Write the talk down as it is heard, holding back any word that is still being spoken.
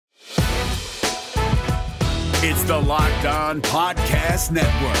It's the Locked On Podcast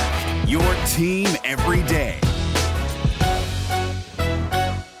Network, your team every day.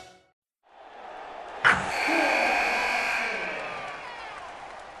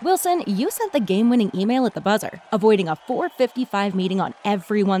 Wilson, you sent the game-winning email at the buzzer, avoiding a 4:55 meeting on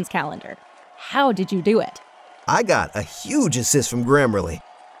everyone's calendar. How did you do it? I got a huge assist from Grammarly,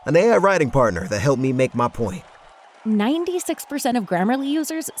 an AI writing partner that helped me make my point. 96% of Grammarly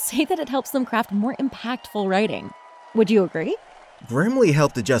users say that it helps them craft more impactful writing. Would you agree? Grammarly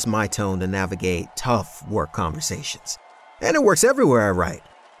helped adjust my tone to navigate tough work conversations. And it works everywhere I write,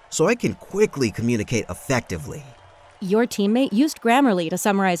 so I can quickly communicate effectively. Your teammate used Grammarly to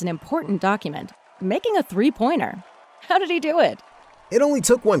summarize an important document, making a 3-pointer. How did he do it? It only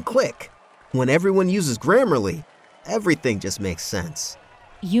took one click. When everyone uses Grammarly, everything just makes sense.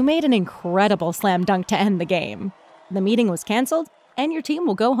 You made an incredible slam dunk to end the game. The meeting was canceled, and your team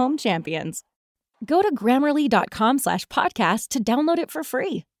will go home champions. Go to Grammarly.com/podcast to download it for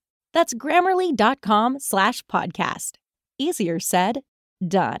free. That's Grammarly.com/podcast. Easier said,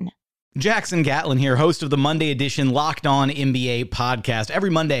 done. Jackson Gatlin here, host of the Monday edition Locked On NBA podcast. Every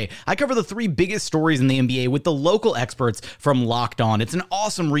Monday, I cover the 3 biggest stories in the NBA with the local experts from Locked On. It's an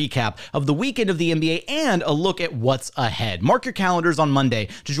awesome recap of the weekend of the NBA and a look at what's ahead. Mark your calendars on Monday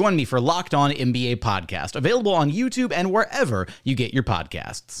to join me for Locked On NBA podcast, available on YouTube and wherever you get your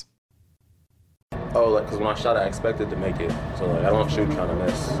podcasts. Because when I shot, I expected to make it. So, I don't shoot trying to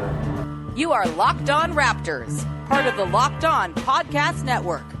miss. You are Locked On Raptors, part of the Locked On Podcast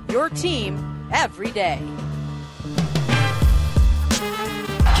Network, your team every day.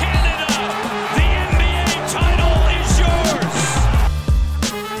 Canada, the NBA title is yours.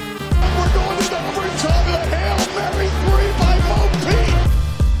 We're going to the overtime of the Hail Mary 3 by Mo Pete.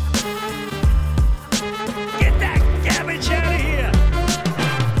 Get that garbage out of here.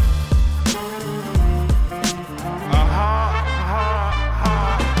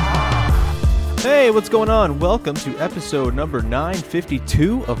 Hey, what's going on? Welcome to episode number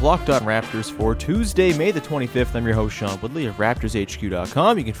 952 of Locked On Raptors for Tuesday, May the 25th. I'm your host, Sean Woodley of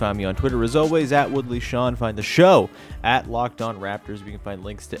RaptorsHQ.com. You can find me on Twitter as always, at WoodleySean. Find the show at Locked On Raptors. You can find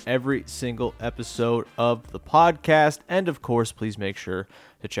links to every single episode of the podcast. And of course, please make sure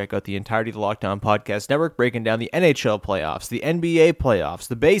to check out the entirety of the Locked On Podcast Network, breaking down the NHL playoffs, the NBA playoffs,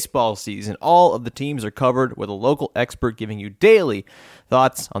 the baseball season. All of the teams are covered with a local expert giving you daily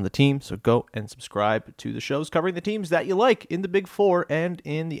thoughts on the team. So go and subscribe to the shows covering the teams that you like in the Big Four and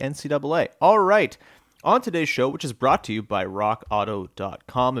in the NCAA. All right. On today's show, which is brought to you by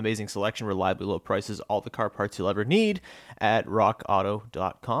RockAuto.com. Amazing selection, reliably low prices, all the car parts you'll ever need at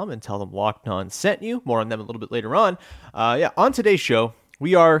RockAuto.com. And tell them Locked On sent you. More on them a little bit later on. On today's show,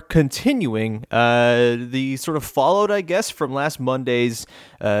 we are continuing the sort of fallout, I guess, from last Monday's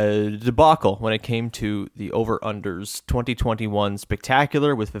debacle when it came to the over-unders 2021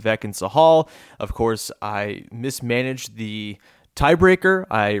 Spectacular with Vivek and Sahal. Of course, I mismanaged the tiebreaker.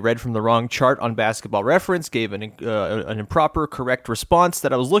 I read from the wrong chart on Basketball Reference, gave an improper correct response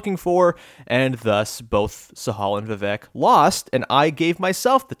that I was looking for, and thus both Sahal and Vivek lost, and I gave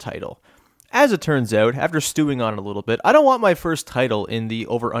myself the title. As it turns out, after stewing on it a little bit, I don't want my first title in the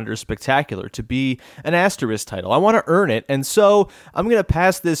Over-Under Spectacular to be an asterisk title. I want to earn it, and so I'm going to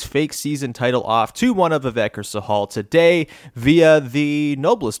pass this fake season title off to one of Vivek or Sahal today via the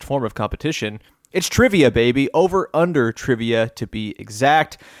noblest form of competition. It's trivia, baby. Over-under trivia, to be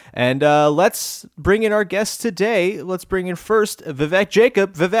exact. And let's bring in our guests today. Let's bring in first Vivek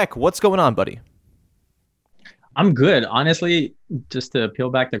Jacob. Vivek, what's going on, buddy? I'm good. Honestly, just to peel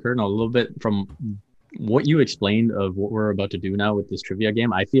back the curtain a little bit from what you explained of what we're about to do now with this trivia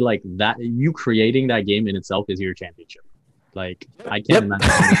game, I feel like that you creating that game in itself is your championship. Like, I can't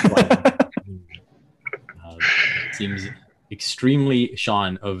imagine. Seems extremely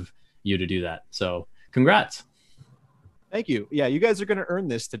Sean of you to do that. So congrats. Thank you. Yeah, you guys are going to earn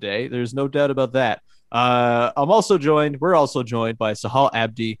this today. There's no doubt about that. We're also joined by Sahal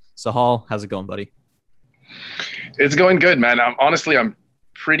Abdi. Sahal, how's it going, buddy? It's going good, man. I'm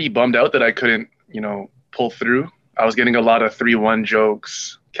pretty bummed out that I couldn't, pull through. I was getting a lot of 3-1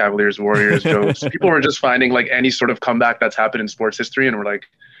 jokes, Cavaliers, Warriors jokes. People were just finding like any sort of comeback that's happened in sports history and were like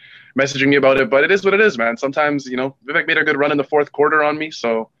messaging me about it. But it is what it is, man. Sometimes, Vivek made a good run in the fourth quarter on me.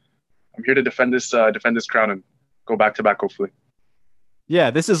 So I'm here to defend this crown and go back to back, hopefully. Yeah,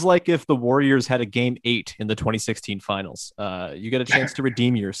 this is like if the Warriors had a game 8 in the 2016 finals. You get a chance to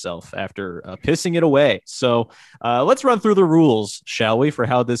redeem yourself after pissing it away. So let's run through the rules, shall we, for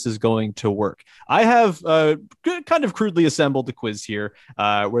how this is going to work. I have kind of crudely assembled the quiz here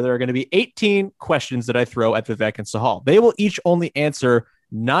where there are going to be 18 questions that I throw at Vivek and Sahal. They will each only answer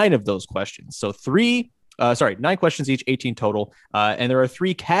 9 of those questions. So 3 9 questions each, 18 total. And there are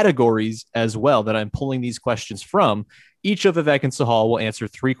 3 categories as well that I'm pulling these questions from. Each of Vivek and Sahal will answer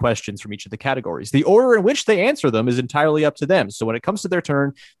 3 questions from each of the categories. The order in which they answer them is entirely up to them. So when it comes to their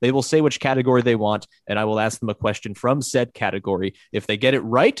turn, they will say which category they want, and I will ask them a question from said category. If they get it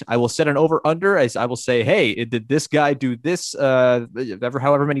right, I will set an over-under, as I will say, hey, did this guy do this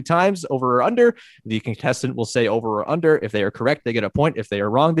however many times, over or under? The contestant will say over or under. If they are correct, they get a point. If they are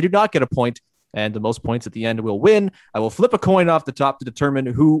wrong, they do not get a point. And the most points at the end will win. I will flip a coin off the top to determine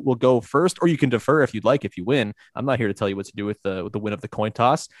who will go first, or you can defer if you'd like if you win. I'm not here to tell you what to do with the win of the coin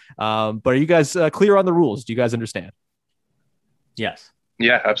toss. But are you guys clear on the rules? Do you guys understand? Yes.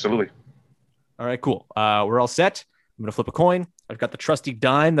 Yeah, absolutely. All right, cool. We're all set. I'm going to flip a coin. I've got the trusty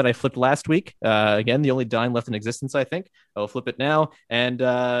dime that I flipped last week. Again, the only dime left in existence, I think. I'll flip it now. And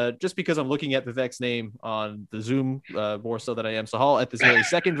just because I'm looking at Vivek's name on the Zoom more so than I am Sahal at this very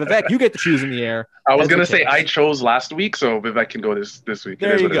second, Vivek, you get to choose in the air. I was going to say I chose last week, so Vivek can go this week.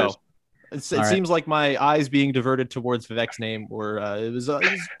 There you go. It seems like my eyes being diverted towards Vivek's name were it was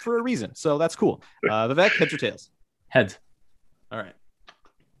for a reason. So that's cool. Vivek, heads or tails? Heads. All right.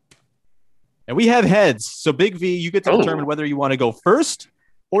 And we have heads. So Big V, you get to determine whether you want to go first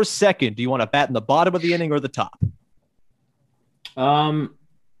or second. Do you want to bat in the bottom of the inning or the top? I'll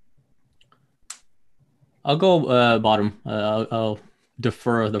go bottom. I'll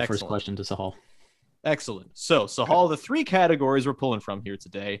defer the first question to Sahal. Excellent. So Sahal, the 3 categories we're pulling from here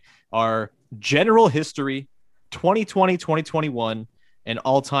today are general history, 2020, 2021, and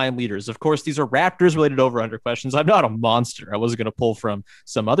all-time leaders. Of course, these are Raptors-related over-under questions. I'm not a monster. I wasn't going to pull from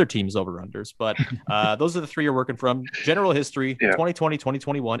some other teams' over-unders, but those are the 3 you're working from. General history, 2020,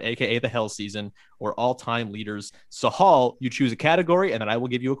 2021, a.k.a. the hell season, or all-time leaders. Sahal, you choose a category, and then I will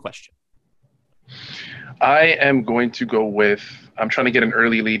give you a question. I am going to go with, I'm trying to get an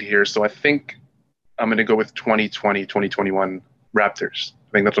early lead here, so I think I'm going to go with 2020, 2021 Raptors.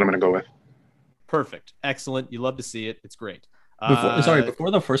 I think that's what I'm going to go with. Perfect. Excellent. You love to see it. It's great. Before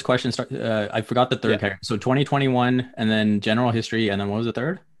the first question starts, I forgot the third category. So 2021, and then general history, and then what was the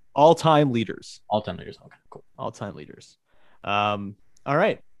third? All-time leaders. All-time leaders. Okay, cool. All-time leaders. All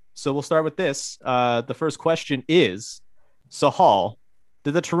right. So we'll start with this. The first question is, Sahal,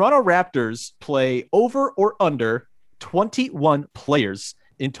 did the Toronto Raptors play over or under 21 players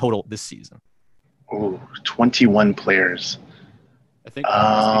in total this season? Oh, 21 players. I think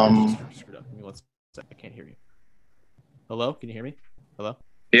screwed up. Give me 1 second. I can't hear you. Hello? Can you hear me? Hello?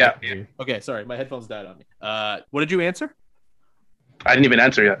 Yeah. Okay, sorry. My headphones died on me. What did you answer? I didn't even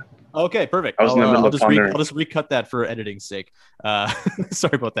answer yet. Okay, perfect. I was in the middle of pondering. I'll just recut that for editing's sake.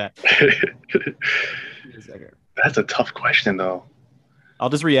 Sorry about that. That's a tough question, though. I'll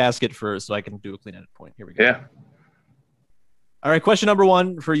just re-ask it first so I can do a clean edit point. Here we go. Yeah. All right, question number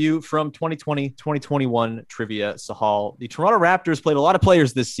 1 for you from 2020-2021 trivia, Sahal. The Toronto Raptors played a lot of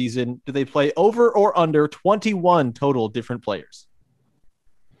players this season. Did they play over or under 21 total different players?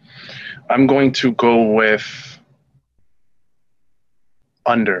 I'm going to go with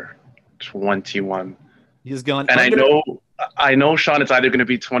under 21. He has gone and under. I know, Sean, it's either going to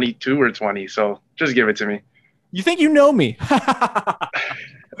be 22 or 20, so just give it to me. You think you know me.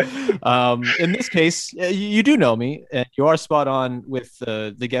 In this case, you do know me, and you are spot on with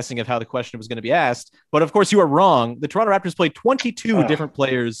the guessing of how the question was going to be asked. But of course, you are wrong. The Toronto Raptors played 22 different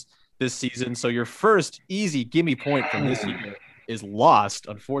players this season, so your first easy gimme point from this year is lost,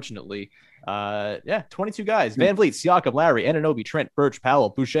 unfortunately. 22 guys. Van Vliet, Siakam, Lowry, Anunoby, Trent, Birch,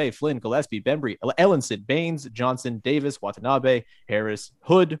 Powell, Boucher, Flynn, Gillespie, Bembry, Ellenson, Baines, Johnson, Davis, Watanabe, Harris,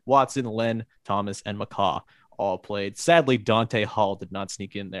 Hood, Watson, Len, Thomas, and McCaw all played. Sadly, Dante Hall did not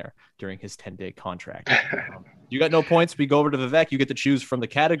sneak in there during his 10-day contract. You got no points. We go over to Vivek. You get to choose from the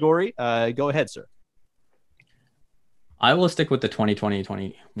category. Go ahead, sir. I will stick with the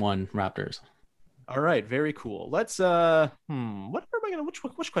 2020-21 Raptors. All right, very cool. Let's what am I gonna which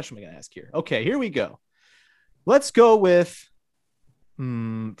question am I gonna ask here? Okay, here we go. Let's go with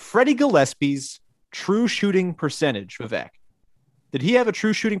Freddie Gillespie's true shooting percentage, Vivek. Did he have a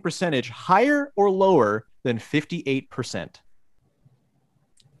true shooting percentage higher or lower than 58%?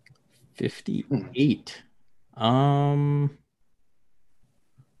 58. I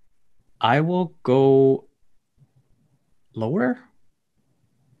will go lower.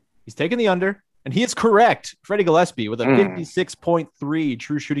 He's taking the under, and he is correct. Freddie Gillespie with a 56.3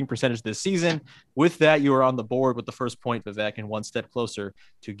 true shooting percentage this season. With that, you are on the board with the first point, Vivek, and one step closer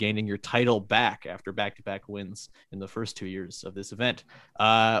to gaining your title back after back-to-back wins in the first 2 years of this event.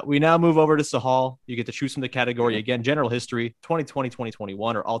 We now move over to Sahal. You get to choose from the category. Again, general history, 2020,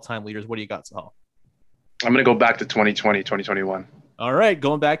 2021, or all-time leaders. What do you got, Sahal? I'm going to go back to 2020, 2021. All right,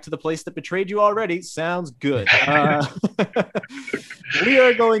 going back to the place that betrayed you already. Sounds good. We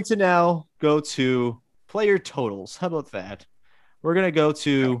are going to now go to player totals. How about that? We're going to go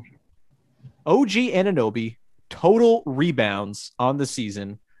to OG Anunoby total rebounds on the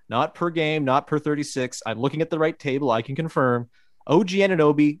season, not per game, not per 36. I'm looking at the right table. I can confirm. OG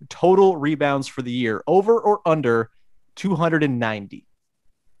Anunoby total rebounds for the year, over or under 290.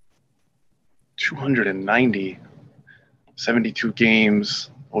 290. 72 games.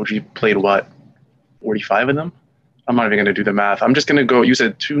 OG played what? 45 of them? I'm not even going to do the math. I'm just going to go, you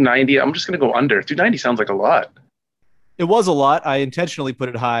said 290. I'm just going to go under. 290 sounds like a lot. It was a lot. I intentionally put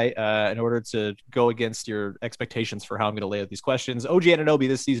it high in order to go against your expectations for how I'm going to lay out these questions. OG Anunoby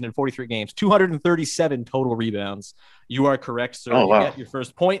this season in 43 games, 237 total rebounds. You are correct, sir. Oh, wow. You get your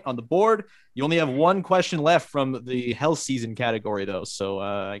first point on the board. You only have one question left from the hell season category, though. So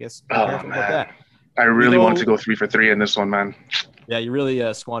I guess be careful about that. I really wanted to go 3 for 3 in this one, man. Yeah, you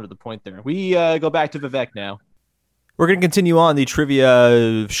really squandered the point there. We go back to Vivek now. We're going to continue on the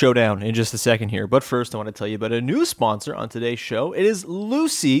trivia showdown in just a second here. But first, I want to tell you about a new sponsor on today's show. It is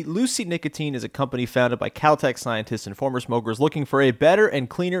Lucy. Lucy Nicotine is a company founded by Caltech scientists and former smokers looking for a better and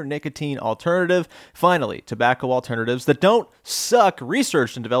cleaner nicotine alternative. Finally, tobacco alternatives that don't suck.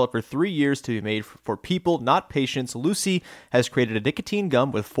 Researched and developed for 3 years to be made for people, not patients. Lucy has created a nicotine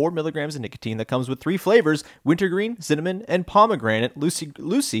gum with 4 milligrams of nicotine that comes with 3 flavors, wintergreen, cinnamon, and pomegranate.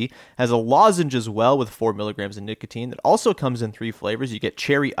 Lucy has a lozenge as well with 4 milligrams of nicotine that also comes in 3 flavors. You get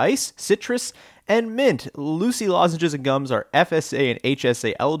cherry ice, citrus, and mint. Lucy lozenges and gums are FSA and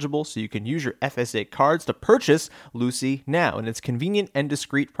HSA eligible, so you can use your FSA cards to purchase Lucy now. And it's convenient and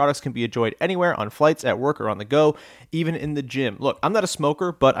discreet. Products can be enjoyed anywhere, on flights, at work, or on the go, even in the gym. Look, I'm not a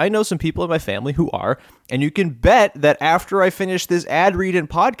smoker, but I know some people in my family who are, and you can bet that after I finish this ad read and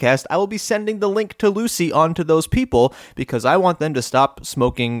podcast, I will be sending the link to Lucy on to those people because I want them to stop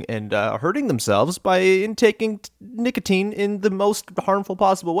smoking and hurting themselves by intaking nicotine in the most harmful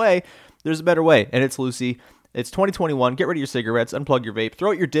possible way. There's a better way, and it's Lucy. It's 2021. Get rid of your cigarettes, unplug your vape, throw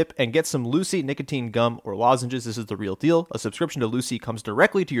out your dip, and get some Lucy nicotine gum or lozenges. This is the real deal. A subscription to Lucy comes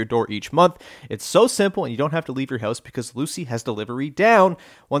directly to your door each month. It's so simple, and you don't have to leave your house because Lucy has delivery down.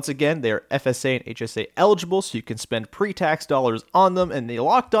 Once again, they are FSA and HSA eligible, so you can spend pre-tax dollars on them, and the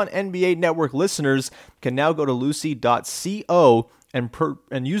Locked On NBA Network listeners can now go to lucy.co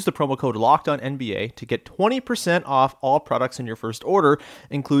and use the promo code LOCKEDONNBA to get 20% off all products in your first order,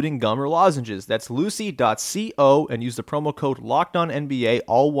 including gum or lozenges. That's lucy.co and use the promo code LOCKEDONNBA,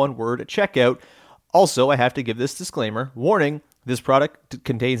 all one word, at checkout. Also, I have to give this disclaimer. Warning, this product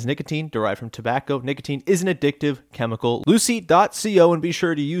contains nicotine derived from tobacco. Nicotine is an addictive chemical. Lucy.co, and be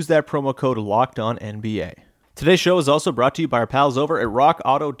sure to use that promo code LOCKEDONNBA. Today's show is also brought to you by our pals over at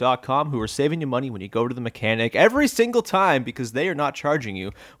rockauto.com, who are saving you money when you go to the mechanic every single time because they are not charging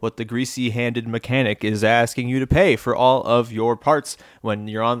you what the greasy-handed mechanic is asking you to pay for all of your parts. When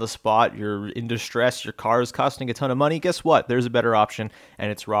you're on the spot, you're in distress, your car is costing a ton of money, guess what? There's a better option, and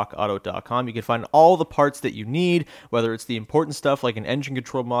it's rockauto.com. You can find all the parts that you need, whether it's the important stuff like an engine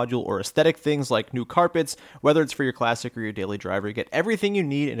control module or aesthetic things like new carpets, whether it's for your classic or your daily driver. You get everything you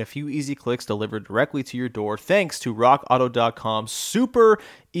need in a few easy clicks delivered directly to your door, thanks to rockauto.com's super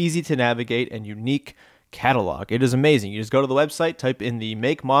easy to navigate and unique catalog. It is amazing. You just go to the website, type in the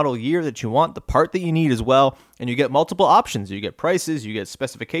make, model, year that you want, the part that you need as well, and you get multiple options. You get prices, you get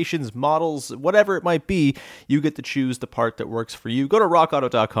specifications, models, whatever it might be. You get to choose the part that works for you. Go to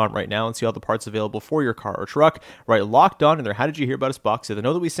rockauto.com right now and see all the parts available for your car or truck. Right, Locked On in their How Did You Hear About Us box so they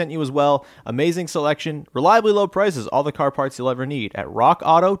know that we sent you as well. Amazing selection, reliably low prices, all the car parts you'll ever need at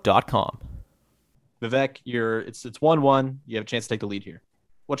rockauto.com. Vivek, it's 1-1. You have a chance to take the lead here.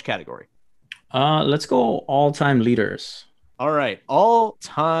 Which category? Let's go all-time leaders. All right,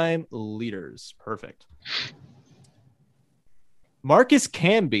 all-time leaders. Perfect. Marcus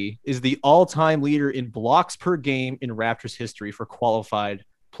Camby is the all-time leader in blocks per game in Raptors history for qualified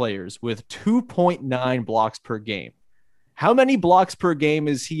players with 2.9 blocks per game. How many blocks per game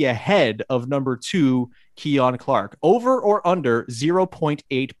is he ahead of number 2, Keon Clark? Over or under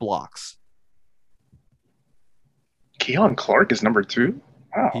 0.8 blocks? Keon Clark is number 2?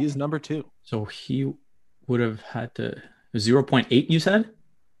 Wow. He is number 2. So he would have had to 0.8, you said?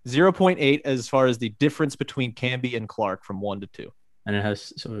 0.8 as far as the difference between Camby and Clark from 1 to 2. And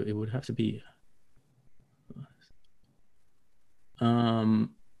it would have to be I'm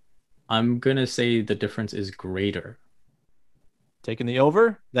gonna say the difference is greater. Taking the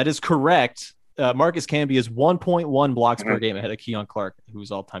over? That is correct. Marcus Camby is 1.1 blocks per game ahead of Keon Clark,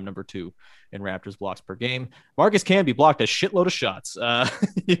 who's all-time number 2 in Raptors blocks per game. Marcus Camby blocked a shitload of shots.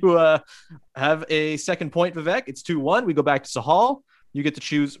 You have a second point, Vivek. It's 2-1. We go back to Sahal. you get to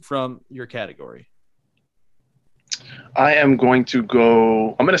choose from your category. I'm going to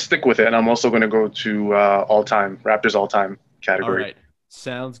stick with it, and I'm also going to go to Raptors all-time category. All right.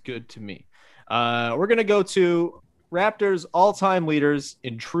 Sounds good to me. We're going to go to Raptors all-time leaders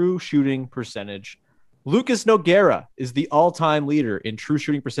in true shooting percentage. Lucas Nogueira is the all-time leader in true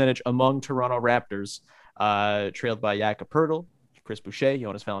shooting percentage among Toronto Raptors, trailed by Jakob Poeltl, Chris Boucher,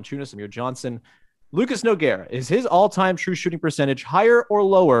 Jonas Valanciunas, Amir Johnson. Lucas Nogueira, is his all-time true shooting percentage higher or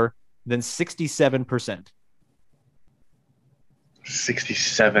lower than 67%?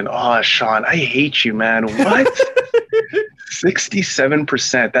 67. Oh, Sean, I hate you, man. What?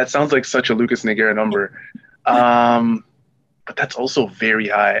 67%. That sounds like such a Lucas Nogueira number. But that's also very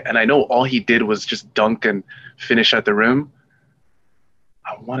high. And I know all he did was just dunk and finish at the rim.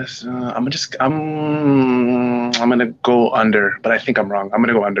 I'm going to go under, but I think I'm wrong. I'm going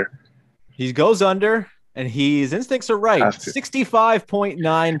to go under. He goes under, and his instincts are right.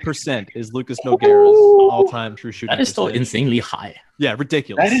 65.9% is Lucas Nogueira's all-time true shooting. That is still insanely high. Yeah,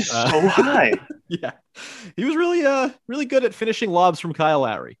 ridiculous. That is so high. Yeah, he was really good at finishing lobs from Kyle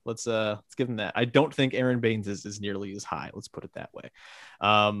Lowry. Let's give him that. I don't think Aaron Baines is nearly as high. Let's put it that way.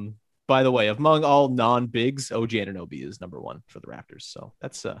 By the way, among all non-bigs, OG Anunoby is number one for the Raptors. So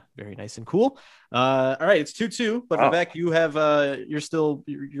that's very nice and cool. All right, it's 2-2. But Vivek, you have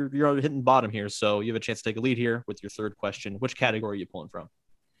you're hitting bottom here, so you have a chance to take a lead here with your third question. Which category are you pulling from?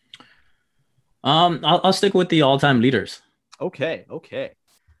 I'll stick with the all-time leaders. Okay. All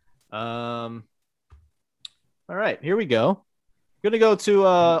right, here we go. I'm going to go to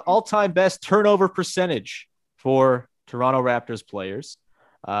all-time best turnover percentage for Toronto Raptors players.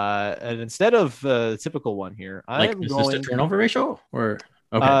 And instead of the typical one here, I'm is going this the turnover ratio or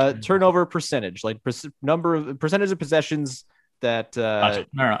turnover percentage, like percentage of possessions that I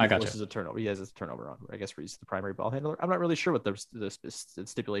got this is a turnover. He has a turnover on, I guess, he's the primary ball handler. I'm not really sure what the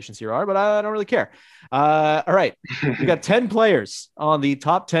stipulations here are, but I don't really care. All right, we got 10 players on the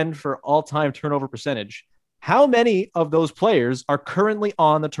top 10 for all-time turnover percentage. How many of those players are currently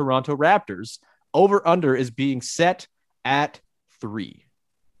on the Toronto Raptors? Over under is being set at 3.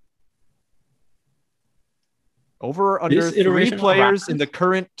 Over or under 3 players in the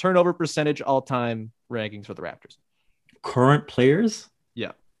current turnover percentage all-time rankings for the Raptors. Current players?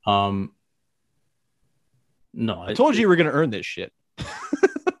 Yeah. No. I told you were going to earn this shit.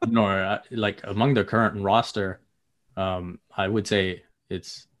 No, like among the current roster, I would say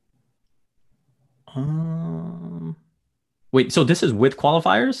it's wait, so this is with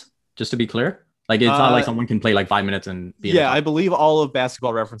qualifiers? Just to be clear? Like, it's not like someone can play like 5 minutes and be I believe all of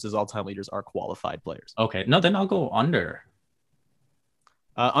Basketball Reference's all-time leaders are qualified players. Okay. No, then I'll go under.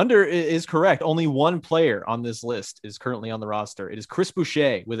 Under is correct. Only one player on this list is currently on the roster. It is Chris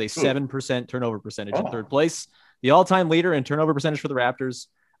Boucher with a 7% turnover percentage in third place. The all-time leader in turnover percentage for the Raptors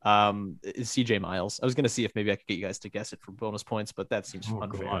is CJ Miles. I was going to see if maybe I could get you guys to guess it for bonus points, but that seems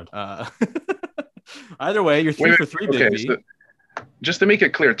unfair. Either way, you're 3 for 3, okay, Big B. So just to make it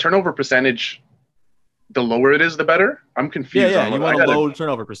clear, turnover percentage, the lower it is, the better? I'm confused. Yeah, you want a low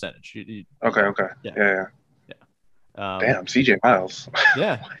turnover percentage. Okay. Yeah. Damn, CJ Miles.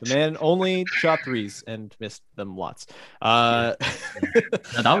 Yeah, the man only shot threes and missed them lots. That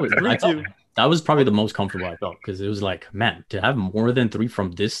was probably the most comfortable I felt, because it was like, man, to have more than 3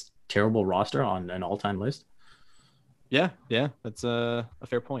 from this terrible roster on an all-time list. Yeah, that's a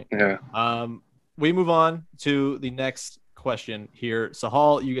fair point. Yeah. We move on to the next question here.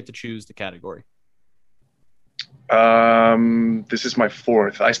 Sahal, you get to choose the category. This is my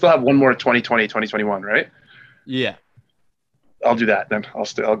 4th. I still have one more 2020, 2021, right? Yeah. I'll do that then. I'll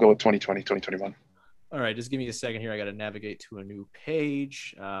go with 2020, 2021. All right, just give me a second here. I got to navigate to a new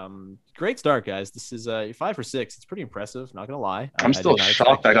page. Great start, guys. This is 5 for 6. It's pretty impressive. Not gonna lie. I'm still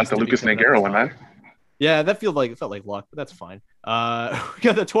shocked I got the Lucas Nogueira one, man. Yeah, that felt like luck, but that's fine. We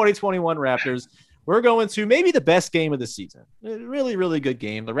got the 2021 Raptors. We're going to maybe the best game of the season. A really, really good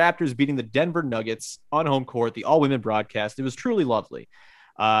game. The Raptors beating the Denver Nuggets on home court, the all-women broadcast. It was truly lovely.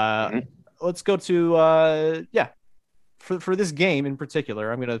 Let's go to, for this game in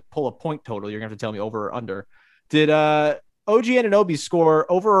particular, I'm going to pull a point total. You're going to have to tell me over or under. Did OG Anunoby score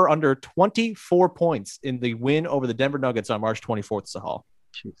over or under 24 points in the win over the Denver Nuggets on March 24th, Sahal?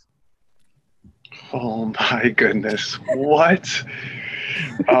 Jeez. Oh, my goodness. What?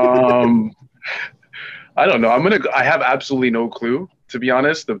 I don't know. I have absolutely no clue, to be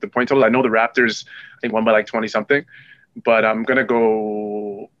honest. The point total, I know the Raptors, I think, won by like 20 something, but I'm just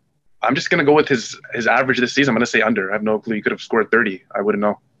going to go with his average this season. I'm going to say under. I have no clue. He could have scored 30. I wouldn't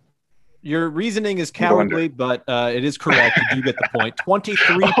know. Your reasoning is cowardly, but it is correct. You do get the point.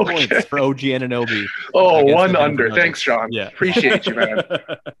 23 points for OG Anunoby. Oh, one under. Thanks, Sean. Yeah. Appreciate you, man.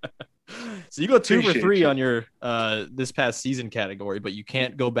 So you go 2 for 3 on your this past season category, but you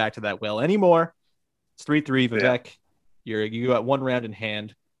can't go back to that well anymore. It's 3-3. Vivek, you got 1 round in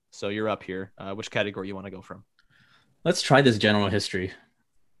hand, so you're up here. Which category you want to go from? Let's try this general history.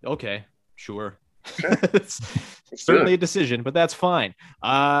 Okay, sure. It's certainly a decision, but that's fine.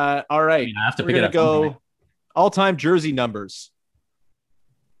 All right. I have to We're going to go all-time jersey numbers.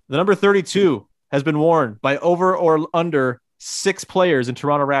 The number 32 has been worn by over or under 6 players in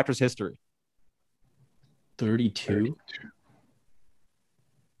Toronto Raptors history. 32.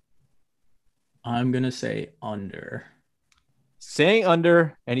 I'm going to say under. Saying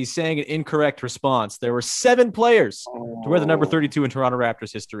under, and he's saying an incorrect response. There were 7 players to wear the number 32 in Toronto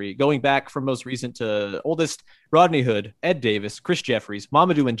Raptors history, going back from most recent to oldest: Rodney Hood, Ed Davis, Chris Jeffries,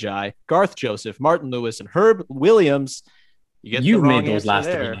 Mamadou Ndiaye, Garth Joseph, Martin Lewis, and Herb Williams. You made those last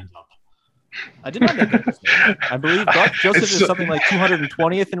 3 names up. I did not make those names. I believe Garth Joseph is something like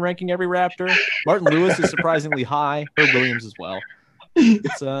 220th in ranking every Raptor. Martin Lewis is surprisingly high. Herb Williams as well.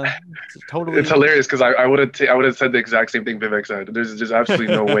 It's totally. It's hilarious because I would have said the exact same thing Vivek said. There's just absolutely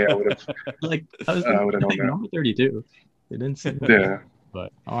no way I would have. I would have known that. Number 32. They didn't say that. Yeah.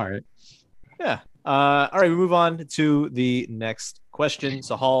 But all right. Yeah. All right. We move on to the next question.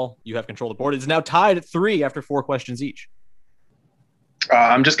 Sahal, you have control of the board. It's now tied at 3 after 4 questions each.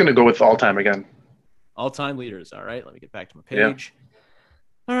 I'm just gonna go with all time again. All-time leaders. All right. Let me get back to my page.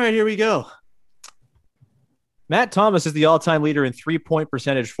 Yeah. All right. Here we go. Matt Thomas is the all-time leader in 3-point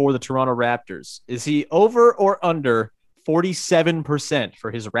percentage for the Toronto Raptors. Is he over or under 47%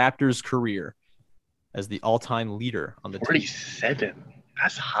 for his Raptors career as the all-time leader on the 47. Team?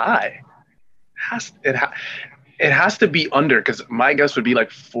 That's high. It has to be under, because my guess would be like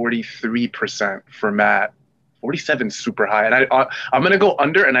 43% for Matt. 47 is super high, and I'm gonna go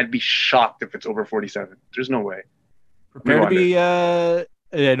under, and I'd be shocked if it's over 47. There's no way. Prepare to be.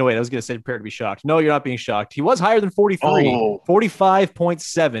 No, wait, I was going to say prepare to be shocked. No, you're not being shocked. He was higher than 43,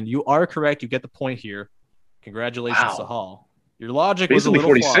 45.7. You are correct. You get the point here. Congratulations, Sahal. Your logic basically was a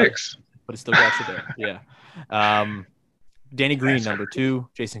little 46, flawed, but it still got you there. Yeah. Danny Green, number 2.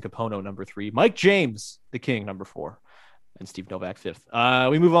 Jason Capono, number 3. Mike James, the King, number 4. And Steve Novak,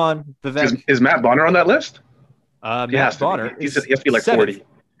 5th. We move on. Vivek. Is Matt Bonner on that list? Matt Bonner. He has to be like 40.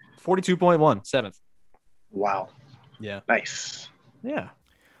 42.1, 7th. Wow. Yeah. Nice. Yeah.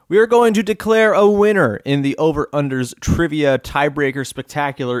 We are going to declare a winner in the over-unders trivia tiebreaker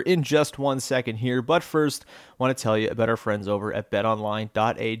spectacular in just 1 second here. But first, I want to tell you about our friends over at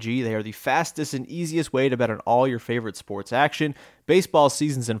betonline.ag. They are the fastest and easiest way to bet on all your favorite sports action. Baseball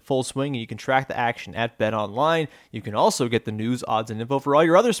season's in full swing, and you can track the action at BetOnline. You can also get the news, odds, and info for all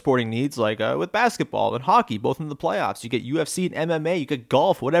your other sporting needs, like with basketball and hockey, both in the playoffs. You get UFC and MMA, you get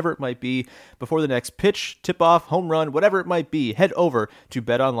golf, whatever it might be. Before the next pitch, tip-off, home run, whatever it might be, head over to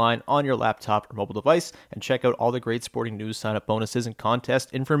BetOnline on your laptop or mobile device and check out all the great sporting news, sign-up bonuses, and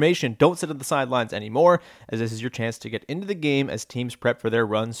contest information. Don't sit on the sidelines anymore, as this is your chance to get into the game as teams prep for their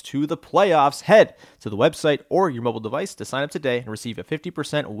runs to the playoffs. Head to the website or your mobile device to sign up today and receive a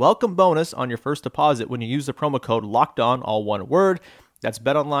 50% welcome bonus on your first deposit when you use the promo code LOCKEDON, all one word. That's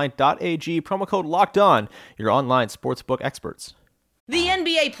betonline.ag, promo code LOCKEDON, your online sportsbook experts. The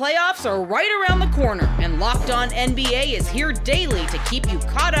NBA playoffs are right around the corner, and Locked On NBA is here daily to keep you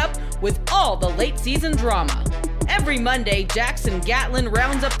caught up with all the late season drama. Every Monday, Jackson Gatlin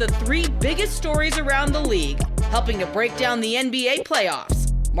rounds up the 3 biggest stories around the league, helping to break down the NBA playoffs.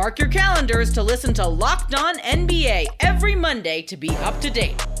 Mark your calendars to listen to Locked On NBA every Monday to be up to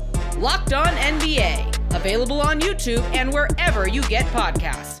date. Locked On NBA, available on YouTube and wherever you get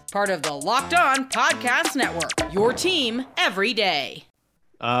podcasts. Part of the Locked On Podcast Network, your team every day.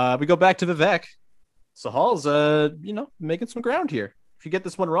 We go back to Vivek. Sahal's, making some ground here. If you get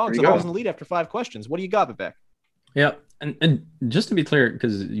this one wrong, Sahal's in the lead after 5 questions. What do you got, Vivek? Yeah, and just to be clear,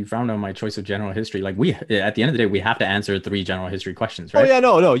 because you found out my choice of general history, like we, at the end of the day, we have to answer 3 general history questions, right? Oh yeah,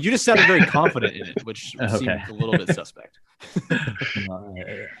 no, you just sounded very confident in it, which seemed a little bit suspect.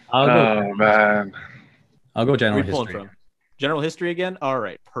 I'll go general history. From? General history again? All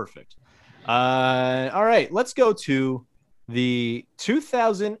right, perfect. All right, let's go to the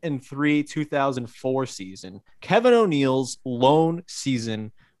 2003-2004 season, Kevin O'Neal's lone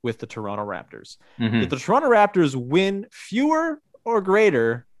season with the Toronto Raptors. Mm-hmm. Did the Toronto Raptors win fewer or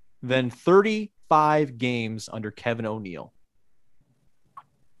greater than 35 games under Kevin O'Neal?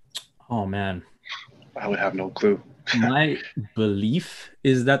 Oh, man. I would have no clue. My belief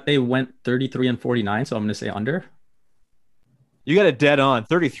is that they went 33-49, so I'm going to say under. You got it dead on.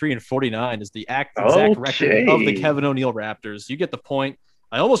 33-49 is the exact record of the Kevin O'Neill Raptors. You get the point.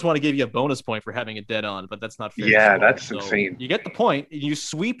 I almost want to give you a bonus point for having it dead on, but that's not fair. Yeah, that's insane. You get the point. You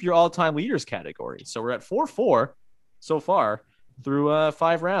sweep your all-time leaders category. So we're at 4-4 so far through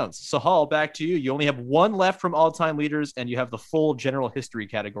 5 rounds. Sahal, back to you. You only have one left from all-time leaders, and you have the full general history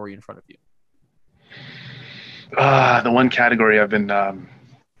category in front of you. The one category I've been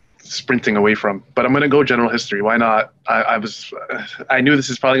sprinting away from, but I'm going to go general history. Why not? I knew this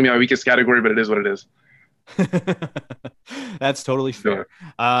is probably going to be my weakest category, but it is what it is. That's totally fair.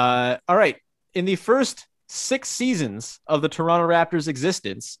 All right. In the first 6 seasons of the Toronto Raptors'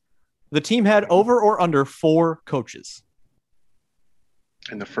 existence, the team had over or under 4 coaches.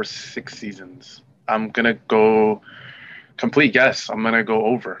 In the first 6 seasons, I'm going to go complete guess. I'm going to go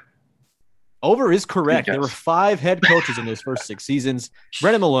over. Over is correct. There were 5 head coaches in those first 6 seasons.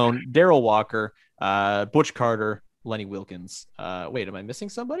 Brendan Malone, Darrell Walker, Butch Carter, Lenny Wilkins. Wait, am I missing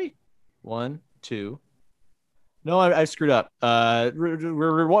somebody? 1, 2. No, I screwed up.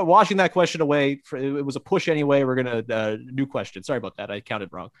 We're washing that question away. It was a push anyway. We're going to new question. Sorry about that. I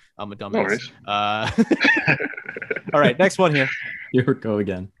counted wrong. I'm a dumbass. All right, next one here. Here we go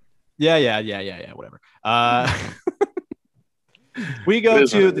again. Yeah, whatever. We go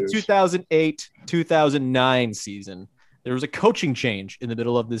to the 2008-2009 season. There was a coaching change in the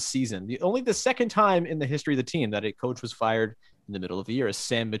middle of this season. Only the second time in the history of the team that a coach was fired in the middle of the year, as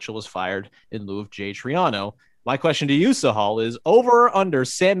Sam Mitchell was fired in lieu of Jay Triano. My question to you, Sahal, is over or under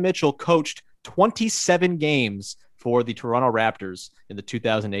Sam Mitchell coached 27 games for the Toronto Raptors in the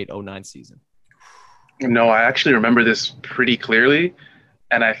 2008-09 season? No, I actually remember this pretty clearly,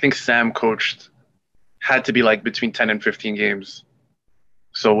 and I think Sam had to be like between 10 and 15 games.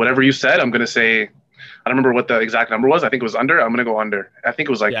 So whatever you said, I'm going to say, I don't remember what the exact number was. I think it was under. I'm going to go under. I think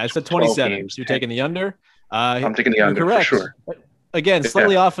it was like, I said 27. Games. You're taking the under. I'm taking the under correct. for sure. Again,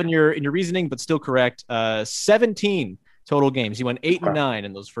 slightly off in your reasoning, but still correct. 17 total games. He went 8 and 9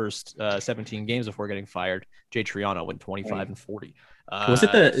 in those first 17 games before getting fired. Jay Triano went 25 and 40. Was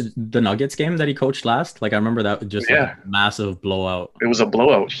it the Nuggets game that he coached last? Like I remember that just like a massive blowout. It was a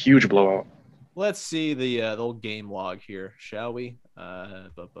blowout, huge blowout. Let's see the old game log here, shall we?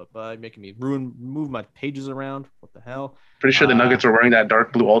 Making me move my pages around. What the hell? Pretty sure the Nuggets were wearing that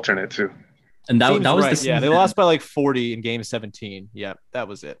dark blue alternate too. And that was right. the they lost by like 40 in game 17. Yeah, that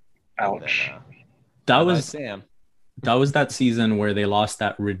was it. Ouch. That was Sam. That was that season where they lost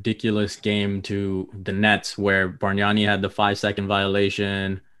that ridiculous game to the Nets where Bargnani had the 5-second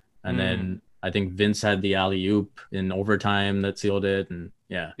violation. And then I think Vince had the alley-oop in overtime that sealed it. And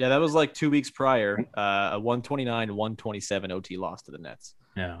yeah, that was like 2 weeks prior. A 129-127 OT loss to the Nets.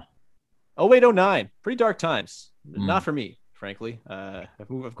 Yeah. 08-09. Pretty dark times. Not for me, frankly.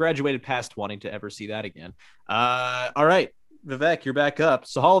 I've graduated past wanting to ever see that again. All right, Vivek, you're back up.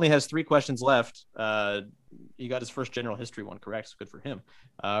 Sahal only has 3 questions left. He got his first general history one correct. So good for him.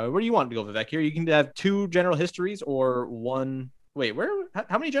 Where do you want to go, Vivek? Here, you can have 2 general histories or 1. Wait,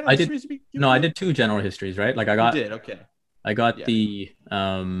 how many general histories did you? No, I did 2 general histories, right? Like you did, okay. I got the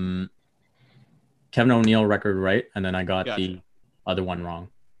Kevin O'Neill record right, and then I got the other one wrong.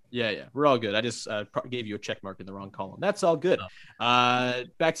 Yeah, we're all good. I just gave you a check mark in the wrong column. That's all good.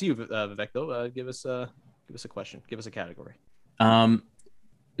 Back to you, Vivek. Though, give us a question. Give us a category.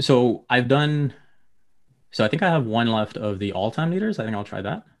 So I think I have one left of the all-time leaders. I think I'll try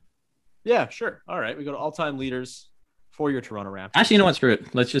that. Yeah, sure. All right, we go to all-time leaders for your Toronto Raptors. Actually, you know what? Screw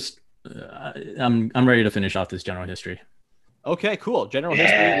it. Let's just. I'm ready to finish off this general history. Okay, cool. General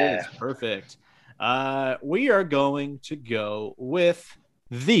history it is. Perfect. We are going to go with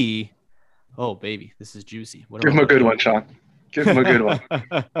the. Oh, baby, this is juicy. Give him a good one, Sean. Give him a good one.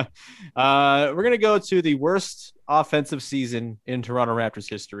 We're going to go to the worst offensive season in Toronto Raptors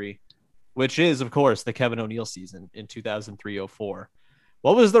history, which is, of course, the Kevin O'Neill season in 2003-04.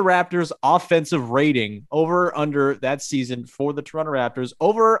 What was the Raptors' offensive rating over under that season for the Toronto Raptors?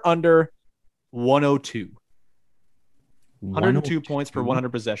 Over under 102. 102 points per 100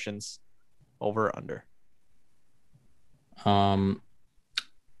 possessions. Over under. I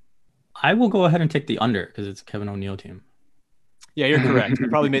will go ahead and take the under because it's a Kevin O'Neill team. Yeah, you're correct. You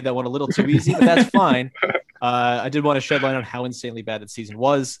probably made that one a little too easy, but that's fine. I did want to shed light on how insanely bad that season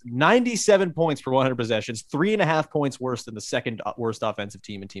was. 97 points per 100 possessions, 3.5 points worse than the second worst offensive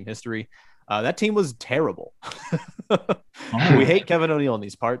team in team history. That team was terrible. We hate Kevin O'Neill in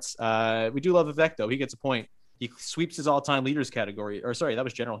these parts. We do love Vivek, though. He gets a point. He sweeps his all-time leaders category. Or sorry, that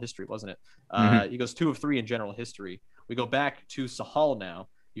was general history, wasn't it? He goes 2 of 3 in general history. We go back to Sahal now.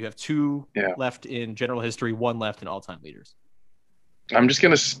 You have 2 left in general history, 1 left in all-time leaders. I'm just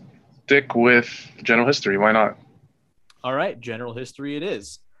going to stick with general history. Why not? All right, general history it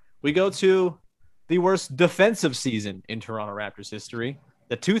is. We go to the worst defensive season in Toronto Raptors history.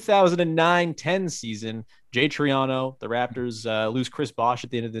 The 2009-10 season, Jay Triano, the Raptors lose Chris Bosh at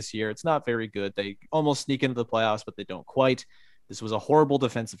the end of this year. It's not very good. They almost sneak into the playoffs, but they don't quite. This was a horrible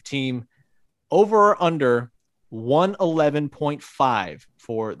defensive team. Over or under 111.5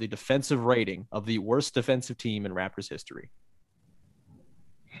 for the defensive rating of the worst defensive team in Raptors history.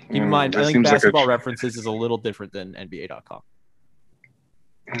 Keep in mind, I think Basketball References is a little different than NBA.com.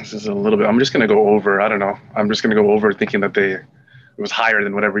 This is a little bit. I'm just going to go over. I don't know. I'm just going to go over thinking that it was higher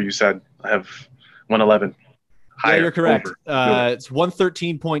than whatever you said. I have 111. Higher, yeah, you're correct. It's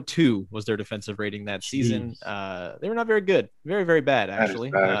 113.2 was their defensive rating that season. They were not very good. Very, very bad,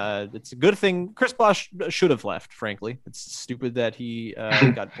 actually. Bad. It's a good thing. Chris Bosh should have left, frankly. It's stupid that he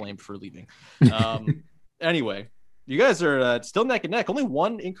got blamed for leaving. Anyway, you guys are still neck and neck. Only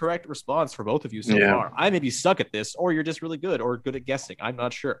one incorrect response for both of you so far. I may be stuck at this, or you're just really good or good at guessing. I'm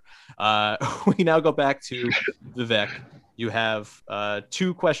not sure. We now go back to Vivek. You have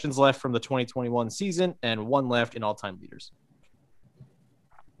 2 questions left from the 2021 season and 1 left in all-time leaders.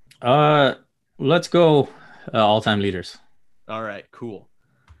 Let's go all-time leaders. All right, cool.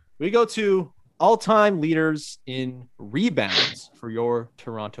 We go to all-time leaders in rebounds for your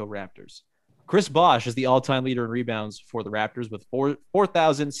Toronto Raptors. Chris Bosh is the all-time leader in rebounds for the Raptors with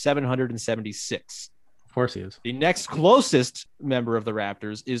 4,776. Of course he is. The next closest member of the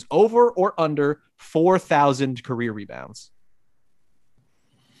Raptors is over or under 4,000 career rebounds.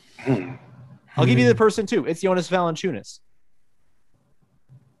 I'll give you the person too. It's Jonas Valanciunas.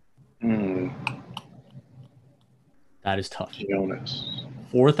 That is tough. Jonas.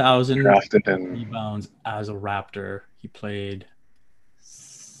 4,000 rebounds as a Raptor. He played.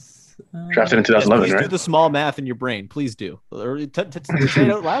 Drafted in 2011, please right? Do the small math in your brain. Please do. Or say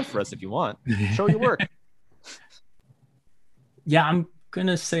it out loud for us if you want. Show your work. Yeah, I'm going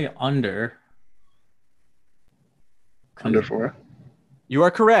to say under. Under 4? You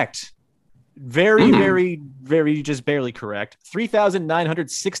are correct. Very, very, just barely correct.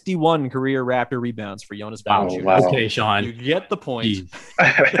 3,961 career Raptor rebounds for Jonas Valanciunas. Wow. Okay, Sean. You get the point.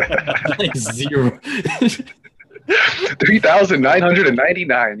 Like 0.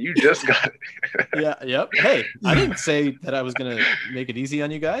 3,999. You just got it. Yep. Hey, I didn't say that I was going to make it easy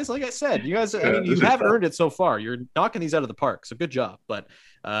on you guys. Like I said, you guys, you have earned it so far. You're knocking these out of the park. So good job. But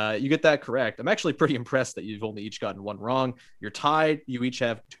you get that correct. I'm actually pretty impressed that you've only each gotten 1 wrong. You're tied. You each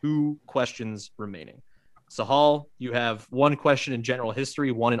have 2 questions remaining. Sahal, you have 1 question in general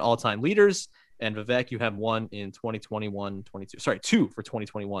history, 1 in all-time leaders. And Vivek, you have 1 in 2021, 22. Sorry, 2 for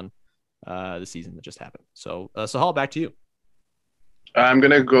 2021. The season that just happened. So, Sahal, back to you. I'm going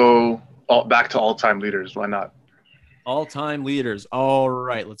to go back to all-time leaders. Why not? All-time leaders. All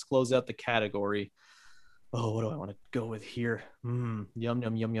right, let's close out the category. Oh, what do I want to go with here? Yum, yum,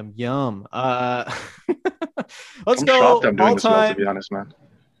 yum, yum, yum. Let's go I'm doing this well, to be honest, man.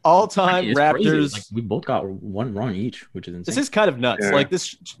 All-time Raptors. Like, we both got 1 wrong each, which is insane. This is kind of nuts. Yeah. Like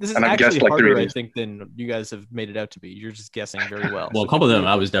this is actually harder, I think, than you guys have made it out to be. You're just guessing very well. Well, a couple of them,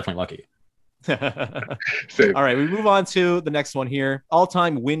 I was definitely lucky. All right, we move on to the next one here.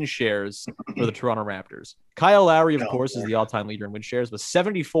 All-time win shares for the Toronto Raptors. Kyle Lowry, of course, is the all-time leader in win shares with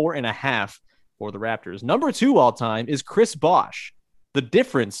 74.5 for the Raptors. Number 2 all-time is Chris Bosh. The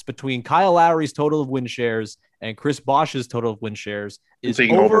difference between Kyle Lowry's total of win shares and Chris Bosh's total of win shares is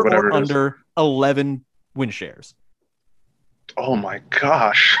over or under 11 win shares. Oh my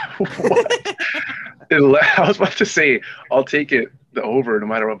gosh. I was about to say, I'll take it the over no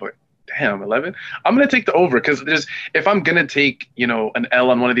matter what, but damn, 11? I'm going to take the over because if I'm going to take, an L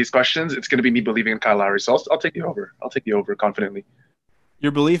on one of these questions, it's going to be me believing in Kyle Lowry. So I'll take the over. I'll take the over confidently.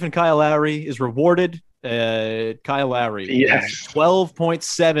 Your belief in Kyle Lowry is rewarded. Kyle Lowry is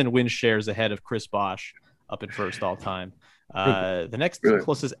 12.7 win shares ahead of Chris Bosh, up in first all time. The next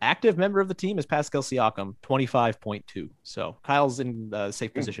closest active member of the team is Pascal Siakam, 25.2. So Kyle's in a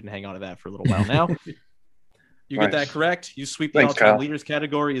safe position to hang on to that for a little while now. You get that correct. You sweep the all-time leaders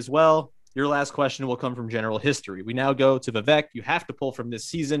category as well. Your last question will come from general history. We now go to Vivek. You have to pull from this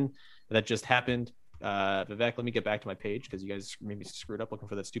season that just happened. Vivek, let me get back to my page because you guys maybe screwed up looking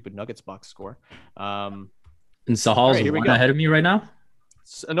for that stupid Nuggets box score. And Sahal's one ahead of me right now?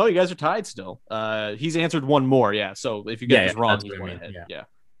 No, you guys are tied still. He's answered 1 more, yeah. So if you get this wrong, he's 1 ahead. Yeah.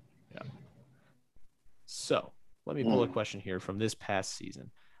 So let me pull a question here from this past season.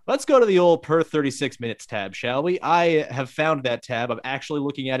 Let's go to the old per 36 minutes tab, shall we? I have found that tab. I'm actually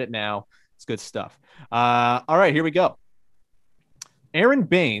looking at it now. It's good stuff. All right, here we go. Aaron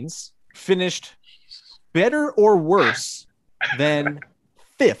Baines finished better or worse than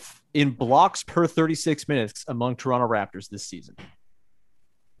 5th in blocks per 36 minutes among Toronto Raptors this season?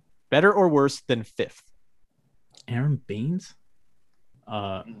 Better or worse than fifth? Aaron Baines?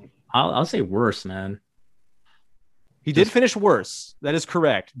 I'll say worse, man. He did finish worse. That is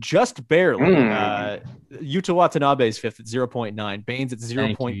correct. Just barely. Yuta Watanabe is fifth at 0.9. Baines at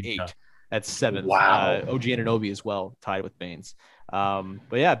 0.8 at seventh. Wow. OG Anunoby as well, tied with Baines. But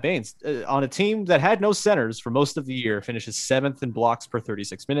yeah, Baines on a team that had no centers for most of the year finishes seventh in blocks per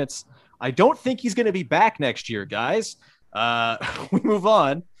 36 minutes. I don't think he's going to be back next year, guys. We move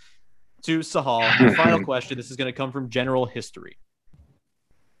on to Sahal. The final question. This is going to come from general history.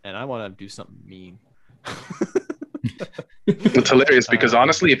 And I want to do something mean. It's hilarious because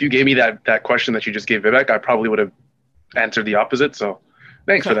honestly, if you gave me that question that you just gave Vivek, I probably would have answered the opposite. So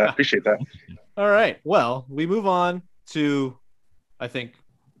thanks for that. Appreciate that. All right. Well, we move on to, I think,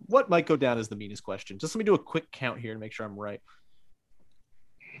 what might go down as the meanest question. Just let me do a quick count here to make sure I'm right.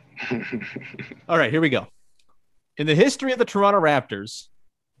 All right, here we go. In the history of the Toronto Raptors,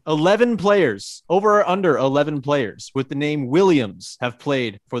 11 players, over or under 11 players with the name Williams have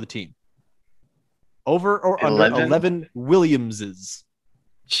played for the team. Over or under 11 Williamses.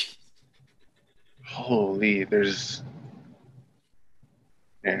 Holy, there's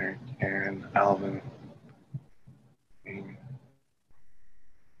Aaron, Alvin.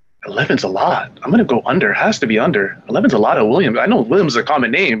 11's a lot. I'm going to go under. It has to be under. 11's a lot of Williams. I know Williams is a common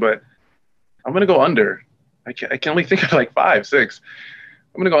name, but I'm going to go under. I can only think of like 5, 6.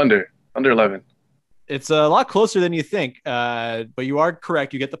 I'm going to go under 11. It's a lot closer than you think, but you are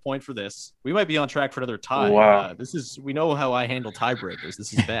correct. You get the point for this. We might be on track for another tie. Wow. We know how I handle tiebreakers.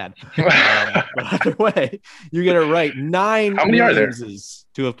 This is bad. But either way, you get it right. 9 How many are there?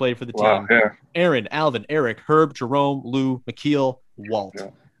 To have played for the Wow, team. yeah. Aaron, Alvin, Eric, Herb, Jerome, Lou, McKeel, Walt.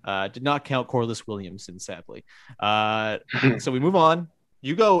 Yeah. Did not count Corliss Williamson, sadly. So we move on.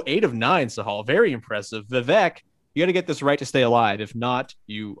 You go 8 of 9, Sahal. Very impressive. Vivek, you got to get this right to stay alive. If not,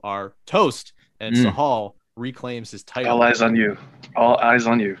 you are toast. And Sahal reclaims his title. All eyes on you. All eyes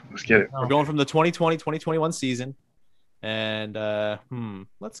on you. Let's get it. We're going from the 2020-2021 season. And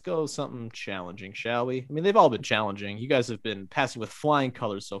let's go something challenging, shall we? I mean, they've all been challenging. You guys have been passing with flying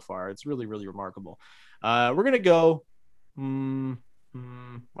colors so far. It's really, really remarkable. We're going to go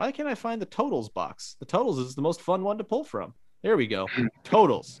why can't I find the totals box? The totals is the most fun one to pull from. There we go.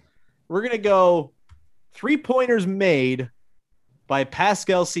 Totals. We're going to go 3-pointers made by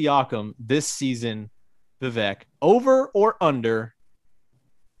Pascal Siakam this season, Vivek. Over or under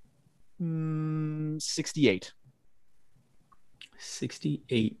 68?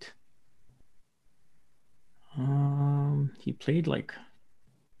 68. He played like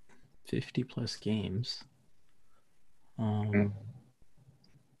 50 plus games.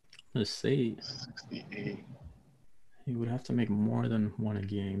 Let's say 68. He would have to make more than one a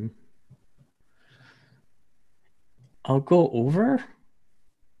game. I'll go over.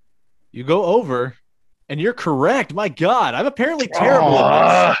 You go over, and you're correct. My God, I'm apparently terrible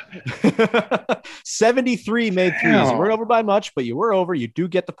at this. 73 made threes. You weren't over by much, but you were over. You do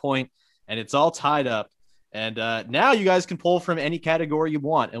get the point, and it's all tied up. And now you guys can pull from any category you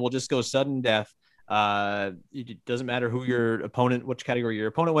want, and we'll just go sudden death. It doesn't matter who your opponent, which category your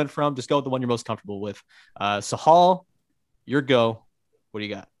opponent went from. Just go with the one you're most comfortable with. Sahal, your go. What do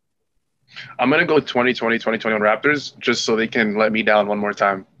you got? I'm going to go 2020, 2021 Raptors just so they can let me down one more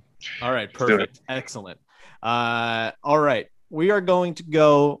time. All right, perfect. Excellent. All right, we are going to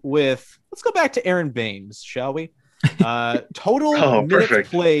go with, let's go back to Aaron Baines, shall we? Total minutes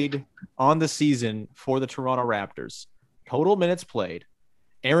played on the season for the Toronto Raptors. Total minutes played.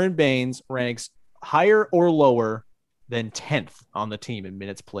 Aaron Baines ranks higher or lower than 10th on the team in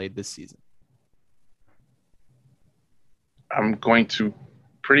minutes played this season. I'm going to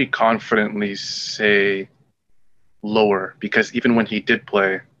pretty confidently say lower because even when he did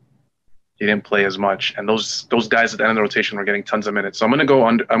play, he didn't play as much. And those guys at the end of the rotation were getting tons of minutes. So I'm going to go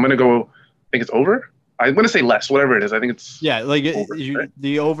under. I'm going to go, I think it's over. I'm going to say less, whatever it is. I think it's like over, right?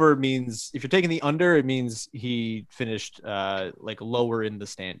 The over means if you're taking the under, it means he finished like lower in the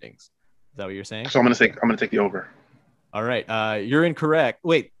standings. Is that what you're saying? So I'm going to take the over. All right. You're incorrect.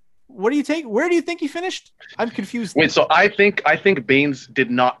 Wait, what do you take? Where do you think he finished? I'm confused. Wait, so I think Baines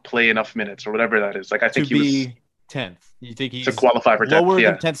did not play enough minutes or whatever that is. Like I think he was 10th. You think he's to qualify for 10th? Lower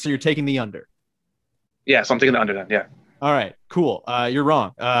Yeah. than 10th, so you're taking the under. Yeah, so I'm taking the under then. Yeah. All right, cool. You're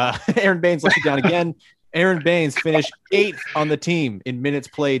wrong. Aaron Baines let you down again. Aaron Baines finished 8th on the team in minutes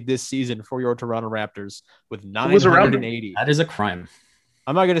played this season for your Toronto Raptors with 980. That is a crime.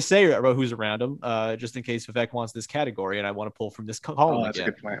 I'm not going to say about who's around him, just in case Vivek wants this category, and I want to pull from this column that's again.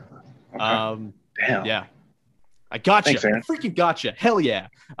 a good point. Okay. Damn. Yeah. I gotcha. Thanks, Aaron. I freaking gotcha. Hell yeah.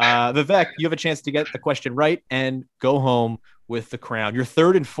 Vivek, you have a chance to get the question right and go home with the crown. You're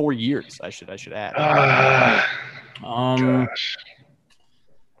third in 4 years, I should add. Gosh.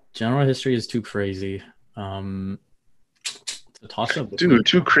 General history is too crazy. It's a toss-up. Dude,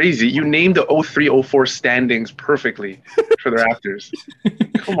 too crazy. You named the 03-04 standings perfectly for the Raptors.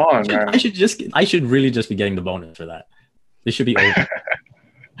 Come on, man. I should really just be getting the bonus for that. This should be over.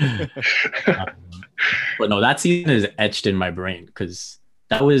 But no, that season is etched in my brain because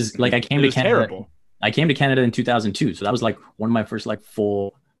that was like I came to Canada. Terrible. I came to Canada in 2002, so that was like one of my first like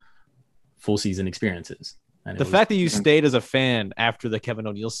full season experiences. And the fact that you stayed as a fan after the Kevin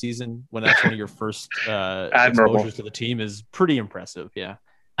O'Neal season, when that's one of your first exposures to the team, is pretty impressive. Yeah,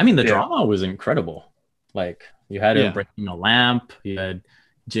 I mean the drama was incredible. Like you had him breaking a lamp, you had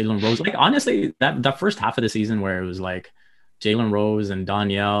Jalen Rose. Like honestly, that first half of the season where it was like Jalen Rose and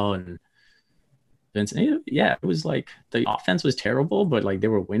Danielle and Vince, it was like the offense was terrible, but like they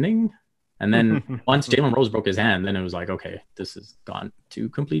were winning. And then once Jalen Rose broke his hand, then it was like, okay, this has gone to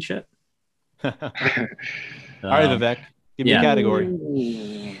complete shit. All right, Vivek, give me a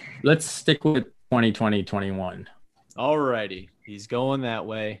category. Let's stick with 2020-21. All righty, he's going that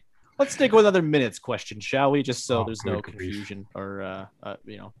way. Let's stick with other minutes question, shall we? Just so there's no confusion or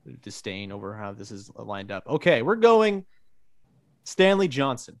disdain over how this is lined up. Okay, we're going Stanley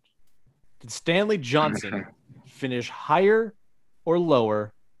Johnson. Did Stanley Johnson finish higher or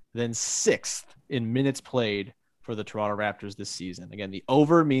lower than 6th in minutes played for the Toronto Raptors this season? Again, the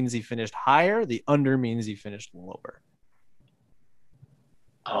over means he finished higher. The under means he finished lower.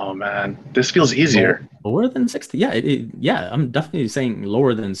 Oh, man. This feels easier. Lower than 6th? Yeah, I'm definitely saying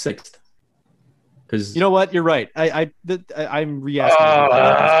lower than 6th. Because you know what? You're right. I'm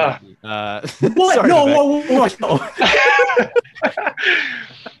re-asking. What? Sorry, No.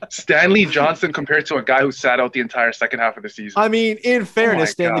 Stanley Johnson compared to a guy who sat out the entire second half of the season. I mean, in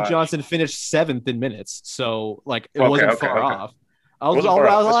fairness, Stanley Johnson finished 7th in minutes, so like it wasn't far off.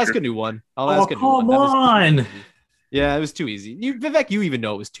 I'll ask a new one. Come on. Yeah, it was too easy. Vivek, you even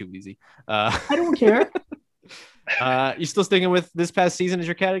know it was too easy. I don't care. You still sticking with this past season as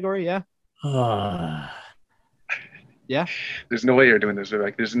your category? Yeah. Yeah. There's no way you're doing this,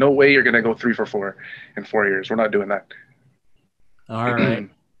 Vivek. There's no way you're gonna go 3 for 4 in 4 years. We're not doing that. All right.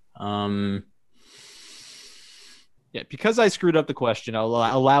 Yeah, because I screwed up the question, I'll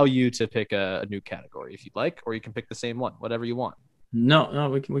allow you to pick a new category if you'd like, or you can pick the same one, whatever you want. No,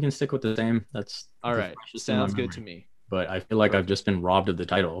 we can stick with the same. That's all right. Sounds good to me. But I feel like I've just been robbed of the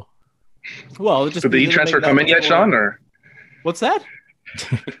title. Well, did the e-transfer come in yet, Sean? Or what's that?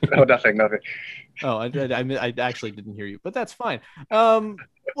 No, nothing. Oh, I actually didn't hear you, but that's fine.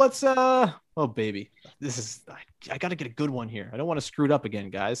 Let's oh baby, I got to get a good one here. I don't want to screw it up again,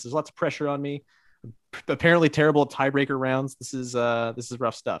 guys. There's lots of pressure on me. Apparently terrible at tiebreaker rounds. This is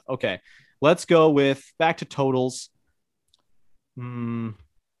rough stuff. Okay, let's go with back to totals. Field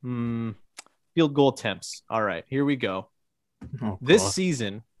goal attempts. All right, here we go. This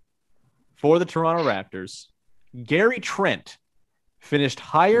season for the Toronto Raptors, Gary Trent finished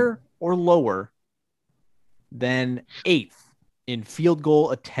higher or lower than 8th in field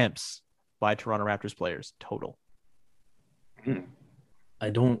goal attempts by Toronto Raptors players total. I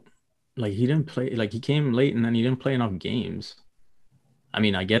don't like he didn't play, like he came late and then he didn't play enough games. I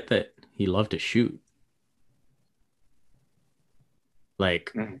mean, I get that he loved to shoot.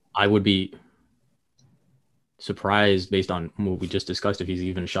 Like I would be surprised based on what we just discussed if he's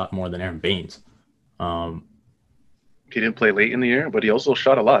even shot more than Aaron Baines. He didn't play late in the year, but he also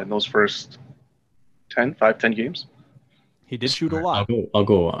shot a lot in those first 10 games. He did shoot a lot. I'll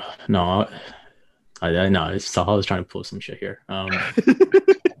go. No, I know. Sahal is trying to pull some shit here.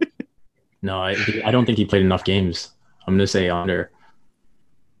 No, I don't think he played enough games. I'm going to say under.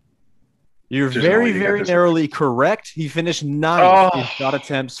 You're very, very narrowly correct. He finished 9th in shot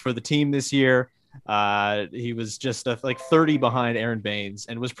attempts for the team this year. He was just like 30 behind Aaron Baines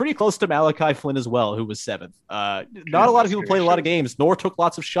and was pretty close to Malachi Flynn as well, who was 7th. Not a lot of people played a lot of games, nor took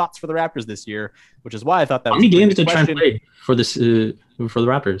lots of shots for the Raptors this year, which is why I thought that. How many games did Trent play for this for the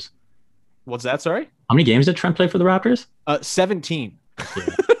Raptors? What's that? Sorry. How many games did Trent play for the Raptors? 17.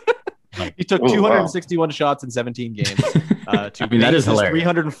 Yeah. He took 261 shots in 17 games. I mean, that is hilarious.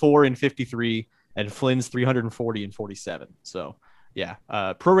 304 in 53, and Flynn's 340 in 47. So. Yeah,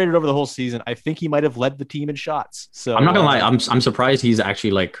 prorated over the whole season. I think he might have led the team in shots. So I'm not gonna lie, I'm surprised he's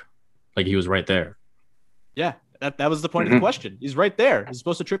actually like he was right there. Yeah, that was the point of the question. He's right there. He's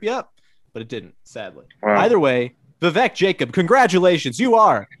supposed to trip you up, but it didn't, sadly. Wow. Either way, Vivek Jacob, congratulations. You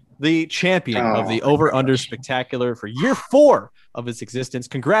are the champion of the Over-Under Spectacular for year 4 of its existence.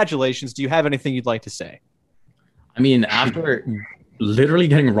 Congratulations. Do you have anything you'd like to say? I mean, after literally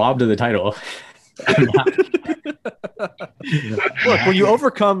getting robbed of the title. Look, when you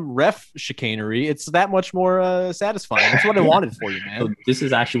overcome ref chicanery, it's that much more satisfying. That's what I wanted for you, man. So this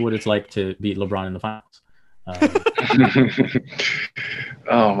is actually what it's like to beat LeBron in the finals.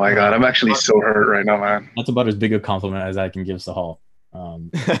 Oh my God, I'm actually so hurt right now, man. That's about as big a compliment as I can give Sahal.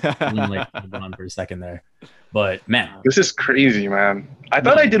 I'm like LeBron for a second there, but man, this is crazy, man. I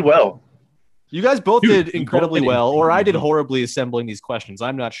thought I did well. You guys both did incredibly well, or I did horribly assembling these questions.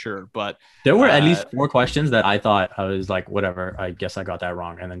 I'm not sure, but there were at least 4 questions that I thought I was like, whatever, I guess I got that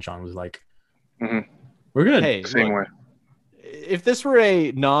wrong. And then Sean was like, we're good. Hey, same way. If this were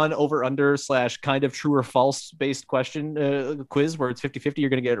a non-over-under / kind of true or false based question quiz where it's 50-50, you're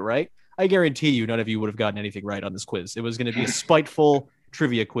going to get it right. I guarantee you none of you would have gotten anything right on this quiz. It was going to be a spiteful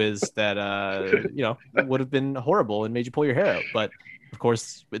trivia quiz that, would have been horrible and made you pull your hair out. But of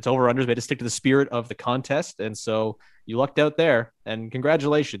course, it's over-unders. We had to stick to the spirit of the contest. And so you lucked out there. And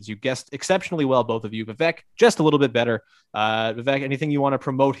congratulations. You guessed exceptionally well, both of you. Vivek, just a little bit better. Vivek, anything you want to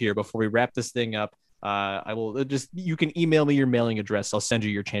promote here before we wrap this thing up? I will you can email me your mailing address. I'll send you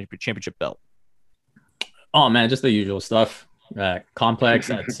your championship belt. Oh, man, just the usual stuff. Complex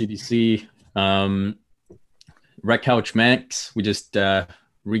at CDC. Rec Couch Max. We just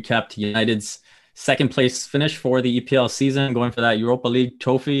recapped United's second place finish for the EPL season, going for that Europa League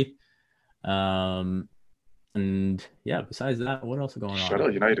trophy. And yeah, besides that, what else is going on? Shout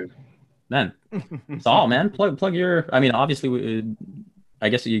out United. Man, it's all, man. Plug your, I mean, obviously, I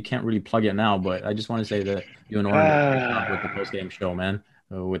guess you can't really plug it now, but I just want to say that you and Oren with the post-game show, man.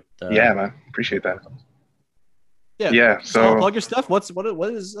 Yeah, man. Appreciate that. Yeah. So Sahal, plug your stuff. What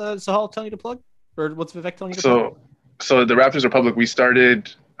is Sahal telling you to plug? Or what's Vivek telling you to plug? So the Raptors Republic, we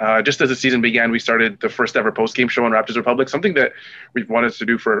started just as the season began, we started the first ever post-game show on Raptors Republic, something that we've wanted to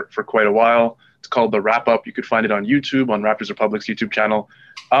do for quite a while. It's called The Wrap Up. You could find it on YouTube, on Raptors Republic's YouTube channel.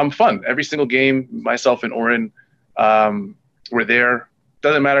 Fun. Every single game, myself and Oren, we're there.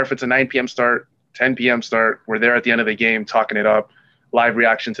 Doesn't matter if it's a 9 p.m. start, 10 p.m. start. We're there at the end of the game, talking it up, live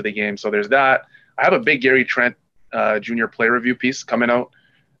reaction to the game. So there's that. I have a big Gary Trent junior play review piece coming out.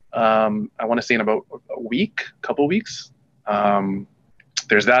 I want to say in about a couple weeks.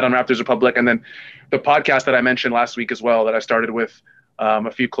 There's that on Raptors Republic. And then the podcast that I mentioned last week as well that I started with a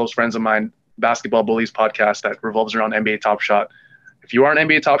few close friends of mine, Basketball Bullies podcast that revolves around NBA Top Shot. If you are an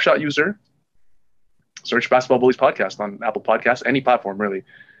NBA Top Shot user, search Basketball Bullies podcast on Apple Podcasts, any platform really.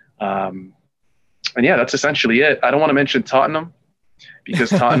 And yeah, that's essentially it. I don't want to mention Tottenham because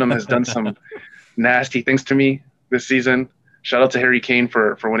Tottenham has done some nasty things to me this season. Shout out to Harry Kane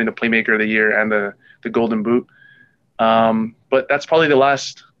for winning the Playmaker of the Year and the Golden Boot. But that's probably the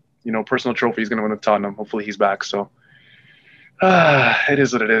last, personal trophy he's going to win with Tottenham. Hopefully he's back. So it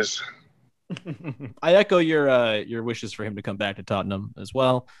is what it is. I echo your wishes for him to come back to Tottenham as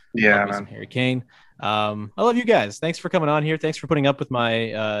well. Yeah, man. Harry Kane. I love you guys. Thanks for coming on here. Thanks for putting up with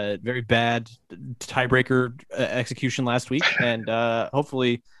my very bad tiebreaker execution last week. And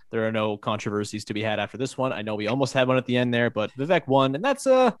hopefully there are no controversies to be had after this one. I know we almost had one at the end there, but Vivek won, and that's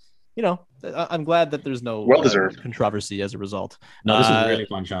I'm glad that there's no well-deserved controversy as a result. No, this is really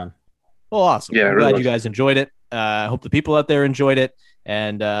fun, Sean. Well, awesome. Yeah, I'm really glad you guys enjoyed it. I hope the people out there enjoyed it.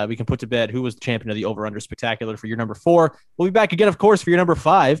 And we can put to bed who was the champion of the Over-Under Spectacular for your number 4. We'll be back again, of course, for your number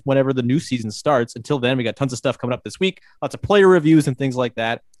 5 whenever the new season starts. Until then, we got tons of stuff coming up this week. Lots of player reviews and things like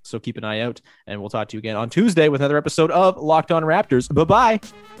that. So keep an eye out. And we'll talk to you again on Tuesday with another episode of Locked On Raptors. Bye-bye.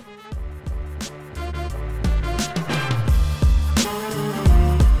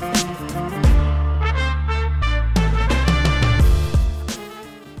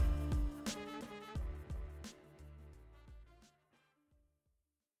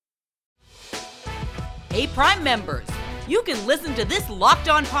 Hey, Prime members, you can listen to this Locked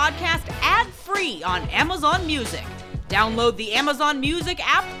On podcast ad-free on Amazon Music. Download the Amazon Music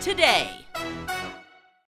app today.